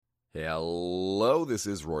Hello, this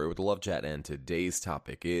is Rory with the Love Chat, and today's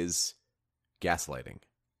topic is gaslighting.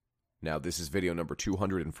 Now, this is video number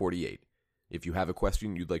 248. If you have a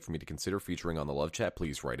question you'd like for me to consider featuring on the Love Chat,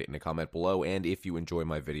 please write it in a comment below, and if you enjoy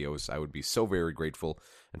my videos, I would be so very grateful,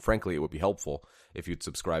 and frankly, it would be helpful if you'd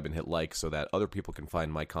subscribe and hit like so that other people can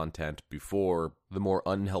find my content before the more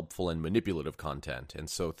unhelpful and manipulative content, and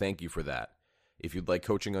so thank you for that. If you'd like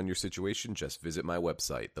coaching on your situation, just visit my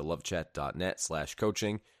website,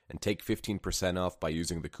 thelovechat.net/coaching, and take 15% off by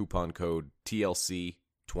using the coupon code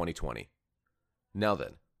TLC2020. Now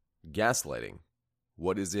then, gaslighting.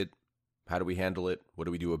 What is it? How do we handle it? What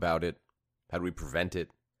do we do about it? How do we prevent it?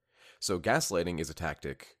 So gaslighting is a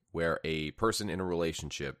tactic where a person in a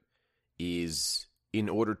relationship is, in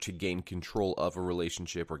order to gain control of a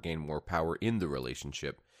relationship or gain more power in the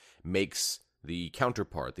relationship, makes the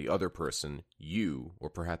counterpart, the other person, you, or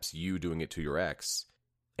perhaps you doing it to your ex,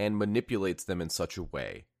 and manipulates them in such a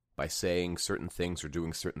way by saying certain things or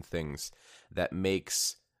doing certain things that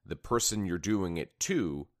makes the person you're doing it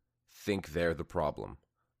to think they're the problem.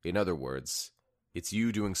 In other words, it's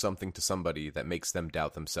you doing something to somebody that makes them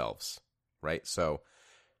doubt themselves, right? So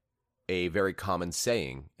a very common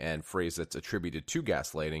saying and phrase that's attributed to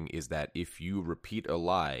gaslighting is that if you repeat a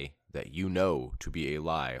lie that you know to be a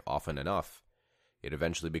lie often enough, it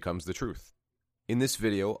eventually becomes the truth. In this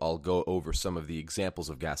video, I'll go over some of the examples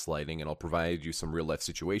of gaslighting, and I'll provide you some real-life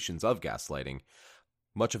situations of gaslighting.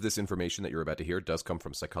 Much of this information that you're about to hear does come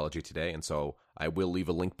from Psychology Today, and so I will leave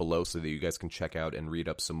a link below so that you guys can check out and read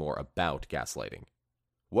up some more about gaslighting.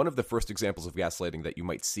 One of the first examples of gaslighting that you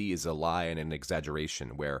might see is a lie and an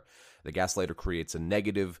exaggeration, where the gaslighter creates a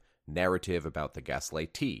negative narrative about the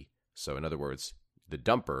gaslightee. So in other words, the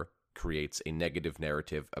dumper creates a negative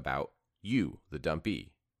narrative about you, the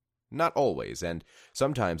dumpee. Not always, and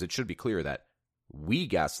sometimes it should be clear that we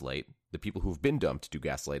gaslight, the people who've been dumped do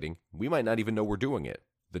gaslighting, we might not even know we're doing it.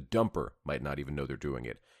 The dumper might not even know they're doing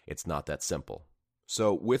it. It's not that simple.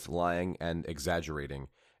 So with lying and exaggerating,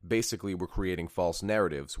 basically we're creating false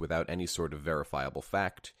narratives without any sort of verifiable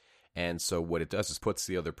fact, and so what it does is puts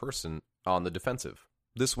the other person on the defensive.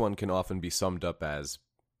 This one can often be summed up as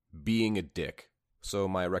being a dick. So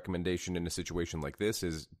my recommendation in a situation like this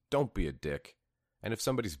is don't be a dick. And if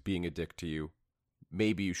somebody's being a dick to you,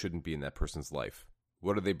 maybe you shouldn't be in that person's life.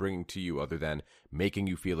 What are they bringing to you other than making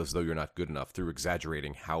you feel as though you're not good enough through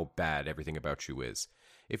exaggerating how bad everything about you is?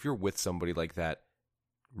 If you're with somebody like that,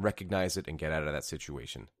 recognize it and get out of that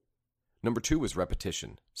situation. Number 2 is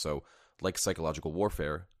repetition. So, like psychological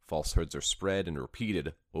warfare, falsehoods are spread and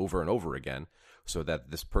repeated over and over again so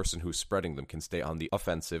that this person who's spreading them can stay on the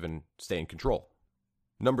offensive and stay in control.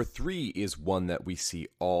 Number 3 is one that we see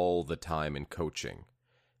all the time in coaching,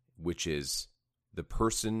 which is the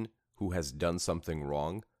person who has done something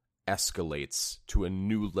wrong escalates to a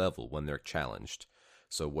new level when they're challenged.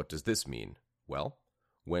 So what does this mean? Well,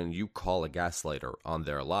 when you call a gaslighter on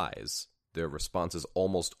their lies, their response is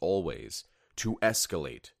almost always to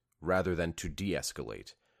escalate rather than to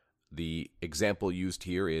de-escalate. The example used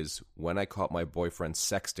here is, when I caught my boyfriend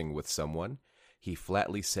sexting with someone, he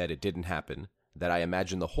flatly said it didn't happen, that I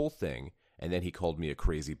imagined the whole thing, and then he called me a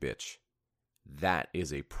crazy bitch. That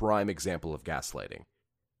is a prime example of gaslighting.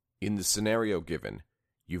 In the scenario given,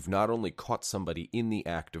 you've not only caught somebody in the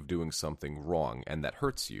act of doing something wrong and that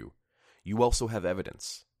hurts you, you also have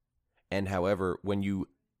evidence. And however, when you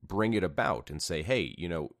bring it about and say, hey,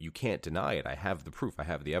 you can't deny it, I have the proof, I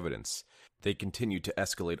have the evidence, they continue to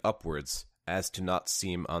escalate upwards as to not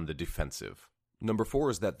seem on the defensive. Number 4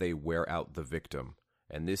 is that they wear out the victim.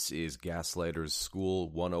 And this is Gaslighters School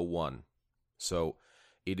 101. So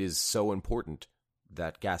it is so important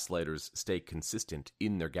that gaslighters stay consistent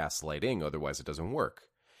in their gaslighting, otherwise it doesn't work.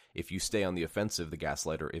 If you stay on the offensive, the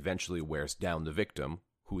gaslighter eventually wears down the victim,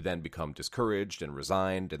 who then become discouraged and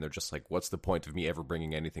resigned, and they're just like, what's the point of me ever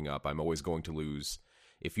bringing anything up? I'm always going to lose.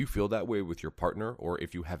 If you feel that way with your partner, or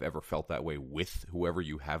if you have ever felt that way with whoever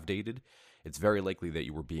you have dated, it's very likely that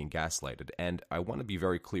you were being gaslighted. And I want to be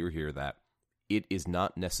very clear here that it is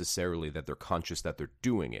not necessarily that they're conscious that they're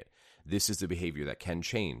doing it. This is a behavior that can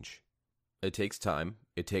change. It takes time.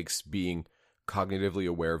 It takes being cognitively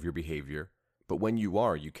aware of your behavior. But when you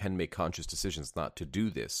are, you can make conscious decisions not to do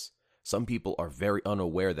this. Some people are very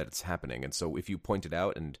unaware that it's happening. And so if you point it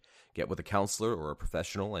out and get with a counselor or a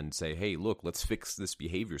professional and say, hey, look, let's fix this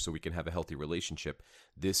behavior so we can have a healthy relationship,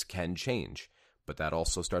 this can change. But that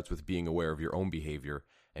also starts with being aware of your own behavior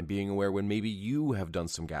and being aware when maybe you have done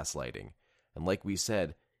some gaslighting. And like we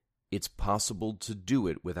said, it's possible to do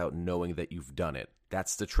it without knowing that you've done it.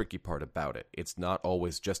 That's the tricky part about it. It's not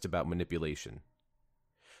always just about manipulation.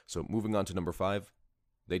 So moving on to number 5,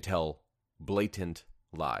 they tell blatant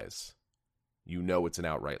lies. You know it's an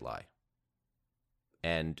outright lie.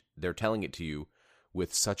 And they're telling it to you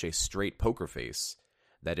with such a straight poker face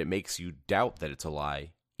that it makes you doubt that it's a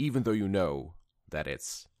lie, even though you know that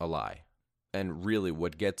it's a lie. And really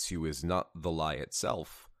what gets you is not the lie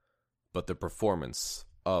itself, but the performance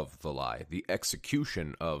of the lie, the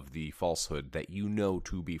execution of the falsehood that you know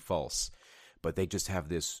to be false. But they just have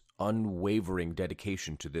this unwavering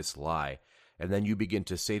dedication to this lie. And then you begin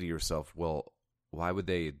to say to yourself, well, why would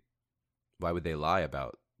they lie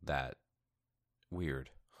about that? Weird,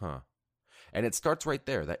 huh? And it starts right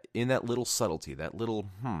there, that in that little subtlety, that little,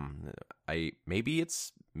 maybe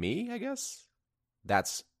it's me, I guess?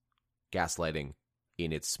 That's gaslighting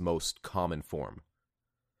in its most common form.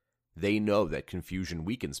 They know that confusion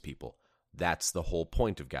weakens people. That's the whole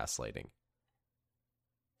point of gaslighting.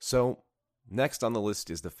 So, next on the list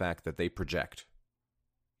is the fact that they project.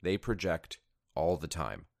 They project all the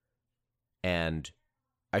time. And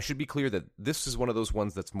I should be clear that this is one of those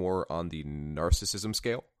ones that's more on the narcissism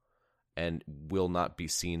scale and will not be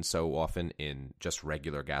seen so often in just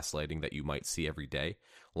regular gaslighting that you might see every day.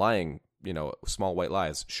 Lying, small white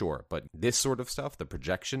lies, sure, but this sort of stuff, the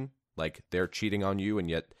projection, like they're cheating on you and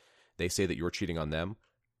yet they say that you're cheating on them,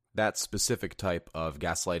 that specific type of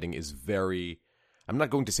gaslighting is very, I'm not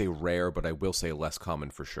going to say rare, but I will say less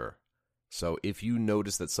common for sure. So if you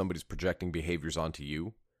notice that somebody's projecting behaviors onto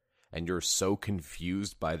you, and you're so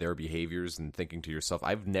confused by their behaviors and thinking to yourself,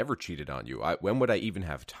 I've never cheated on you. When would I even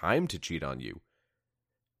have time to cheat on you?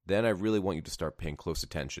 Then I really want you to start paying close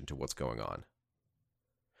attention to what's going on.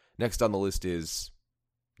 Next on the list is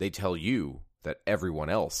they tell you that everyone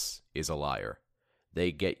else is a liar.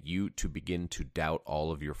 They get you to begin to doubt all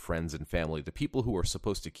of your friends and family. The people who are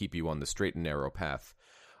supposed to keep you on the straight and narrow path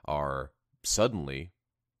are suddenly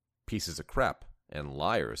pieces of crap and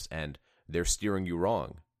liars, and they're steering you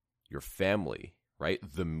wrong. Your family, right?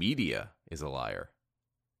 The media is a liar.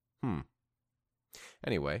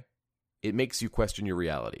 Anyway, it makes you question your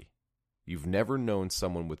reality. You've never known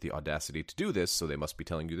someone with the audacity to do this, so they must be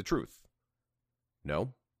telling you the truth.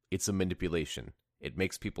 No, it's a manipulation. It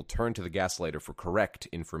makes people turn to the gaslighter for correct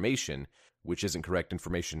information, which isn't correct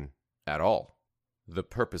information at all. The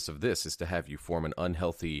purpose of this is to have you form an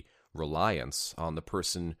unhealthy reliance on the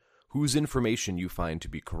person whose information you find to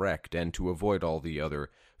be correct and to avoid all the other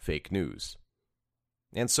fake news.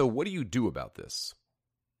 And so what do you do about this?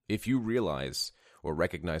 If you realize or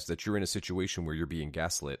recognize that you're in a situation where you're being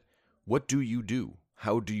gaslit, what do you do?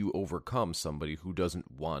 How do you overcome somebody who doesn't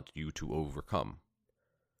want you to overcome?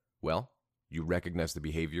 Well, you recognize the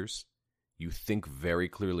behaviors. You think very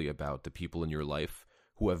clearly about the people in your life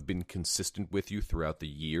who have been consistent with you throughout the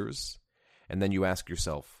years. And then you ask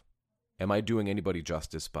yourself, am I doing anybody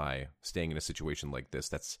justice by staying in a situation like this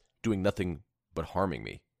that's doing nothing but harming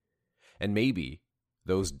me? And maybe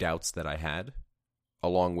those doubts that I had,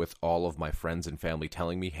 along with all of my friends and family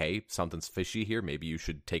telling me, hey, something's fishy here, maybe you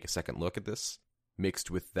should take a second look at this,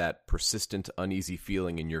 mixed with that persistent, uneasy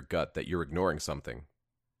feeling in your gut that you're ignoring something.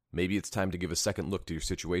 Maybe it's time to give a second look to your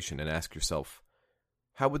situation and ask yourself,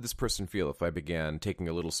 how would this person feel if I began taking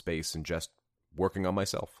a little space and just working on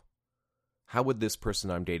myself? How would this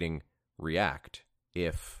person I'm dating react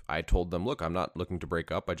if I told them, look, I'm not looking to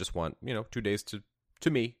break up. I just want, 2 days to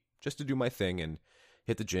me, just to do my thing and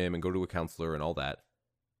hit the gym and go to a counselor and all that.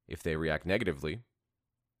 If they react negatively,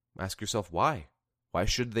 ask yourself why. Why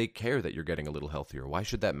should they care that you're getting a little healthier? Why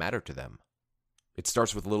should that matter to them? It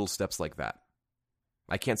starts with little steps like that.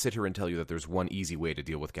 I can't sit here and tell you that there's one easy way to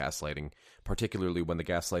deal with gaslighting, particularly when the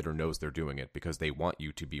gaslighter knows they're doing it because they want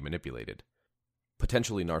you to be manipulated.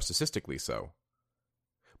 Potentially narcissistically so.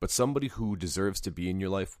 But somebody who deserves to be in your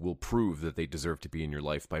life will prove that they deserve to be in your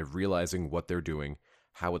life by realizing what they're doing,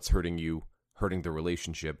 how it's hurting you, hurting the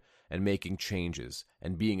relationship, and making changes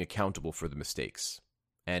and being accountable for the mistakes.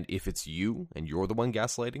 And if it's you and you're the one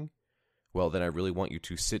gaslighting, well, then I really want you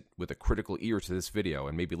to sit with a critical ear to this video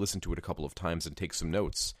and maybe listen to it a couple of times and take some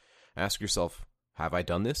notes. Ask yourself, have I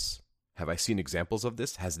done this? Have I seen examples of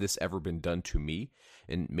this? Has this ever been done to me?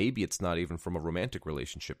 And maybe it's not even from a romantic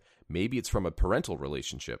relationship. Maybe it's from a parental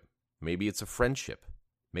relationship. Maybe it's a friendship.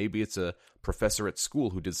 Maybe it's a professor at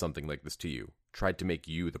school who did something like this to you, tried to make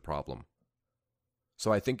you the problem.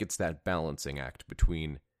 So I think it's that balancing act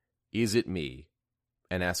between, is it me?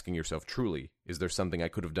 And asking yourself truly, is there something I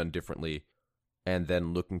could have done differently? And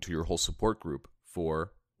then looking to your whole support group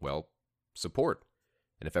for, support.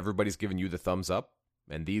 And if everybody's giving you the thumbs up,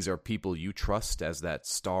 and these are people you trust as that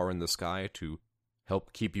star in the sky to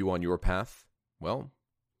help keep you on your path, well,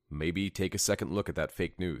 maybe take a second look at that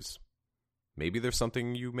fake news. Maybe there's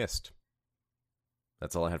something you missed.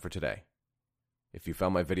 That's all I had for today. If you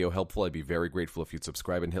found my video helpful, I'd be very grateful if you'd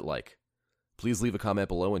subscribe and hit like. Please leave a comment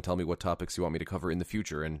below and tell me what topics you want me to cover in the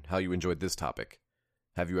future and how you enjoyed this topic.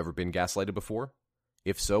 Have you ever been gaslighted before?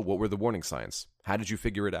 If so, what were the warning signs? How did you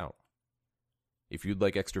figure it out? If you'd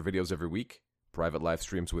like extra videos every week, private live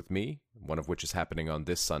streams with me, one of which is happening on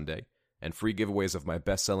this Sunday, and free giveaways of my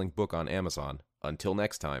best-selling book on Amazon, until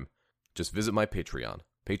next time, just visit my Patreon,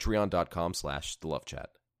 patreon.com/thelovechat.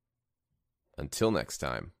 Until next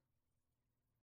time.